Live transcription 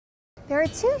There are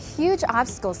two huge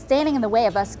obstacles standing in the way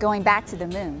of us going back to the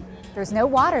moon. There's no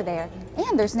water there,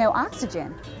 and there's no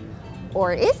oxygen.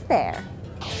 Or is there?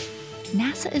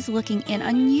 NASA is looking in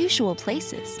unusual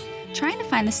places, trying to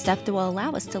find the stuff that will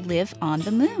allow us to live on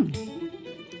the moon.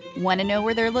 Want to know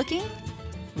where they're looking?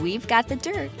 We've got the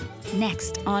dirt.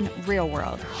 Next on Real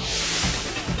World.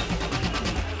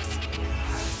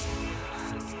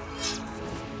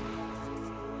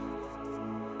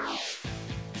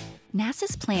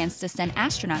 NASA's plans to send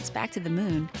astronauts back to the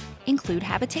moon include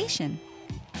habitation.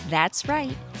 That's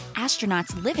right,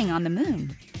 astronauts living on the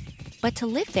moon. But to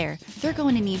live there, they're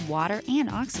going to need water and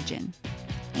oxygen.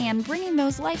 And bringing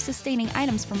those life-sustaining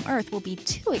items from Earth will be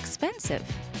too expensive.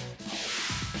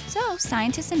 So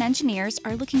scientists and engineers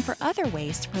are looking for other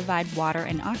ways to provide water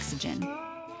and oxygen.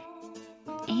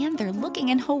 And they're looking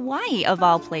in Hawaii, of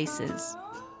all places.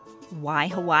 Why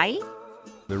Hawaii?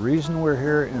 The reason we're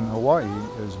here in Hawaii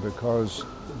is because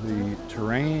the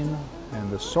terrain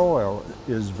and the soil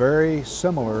is very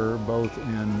similar both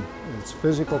in its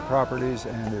physical properties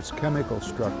and its chemical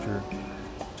structure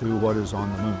to what is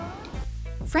on the moon.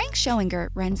 Frank Schoeninger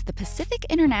runs the Pacific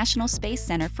International Space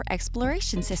Center for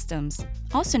Exploration Systems,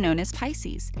 also known as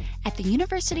PICES, at the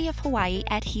University of Hawaii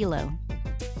at Hilo.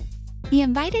 He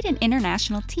invited an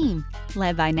international team,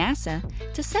 led by NASA,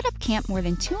 to set up camp more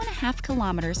than 2.5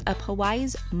 kilometers up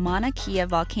Hawaii's Mauna Kea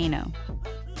volcano.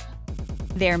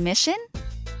 Their mission?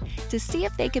 To see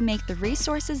if they can make the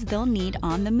resources they'll need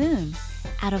on the moon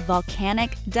out of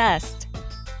volcanic dust.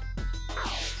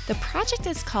 The project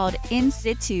is called In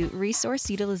Situ Resource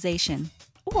Utilization,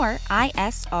 or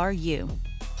ISRU.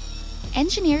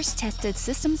 Engineers tested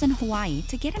systems in Hawaii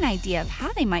to get an idea of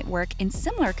how they might work in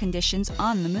similar conditions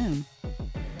on the moon.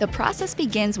 The process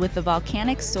begins with the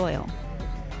volcanic soil.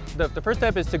 The first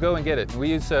step is to go and get it. We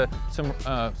use some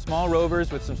small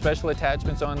rovers with some special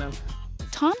attachments on them.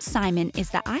 Tom Simon is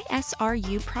the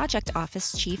ISRU Project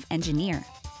Office Chief Engineer.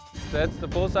 That's the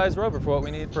full-size rover for what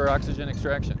we need for oxygen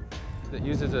extraction. It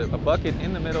uses a bucket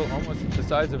in the middle, almost the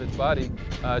size of its body,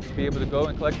 to be able to go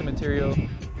and collect the material.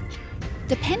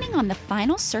 Depending on the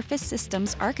final surface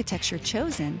systems architecture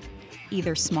chosen,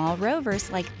 either small rovers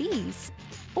like these,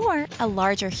 or a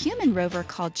larger human rover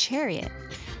called Chariot,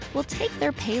 will take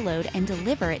their payload and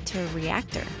deliver it to a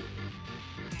reactor.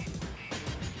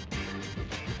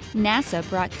 NASA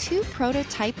brought 2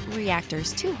 prototype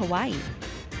reactors to Hawaii.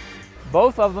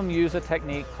 Both of them use a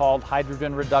technique called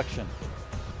hydrogen reduction.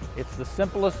 It's the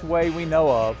simplest way we know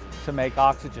of to make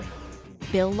oxygen.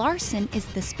 Bill Larson is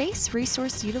the Space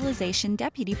Resource Utilization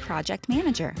Deputy Project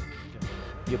Manager.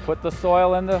 You put the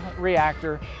soil in the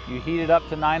reactor, you heat it up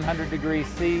to 900 degrees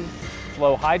C,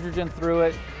 flow hydrogen through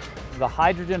it. The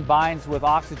hydrogen binds with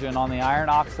oxygen on the iron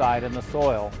oxide in the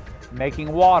soil,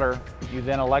 making water. You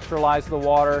then electrolyze the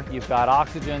water, you've got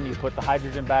oxygen, you put the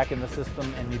hydrogen back in the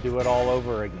system, and you do it all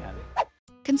over again.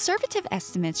 Conservative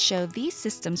estimates show these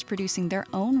systems producing their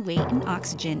own weight in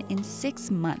oxygen in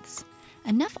 6 months,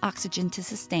 enough oxygen to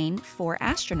sustain 4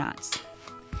 astronauts.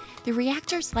 The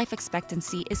reactor's life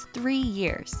expectancy is 3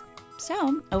 years.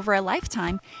 So, over a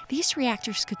lifetime, these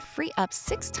reactors could free up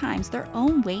 6 times their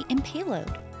own weight and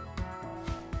payload.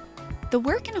 The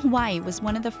work in Hawaii was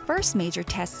one of the first major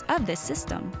tests of this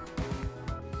system.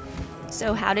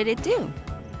 So how did it do?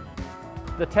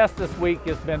 The test this week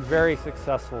has been very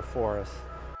successful for us.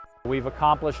 We've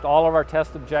accomplished all of our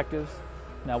test objectives.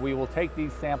 Now we will take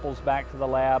these samples back to the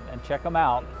lab and check them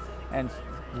out and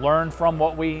learn from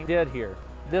what we did here.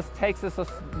 This takes us a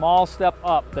small step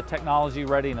up the technology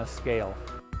readiness scale.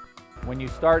 When you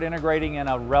start integrating in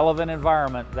a relevant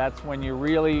environment, that's when you're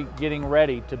really getting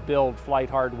ready to build flight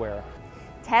hardware.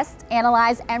 Test,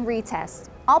 analyze, and retest,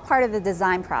 all part of the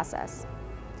design process.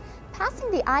 Passing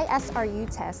the ISRU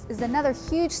test is another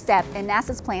huge step in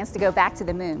NASA's plans to go back to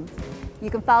the moon. You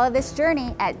can follow this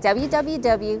journey at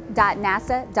www.nasa.gov.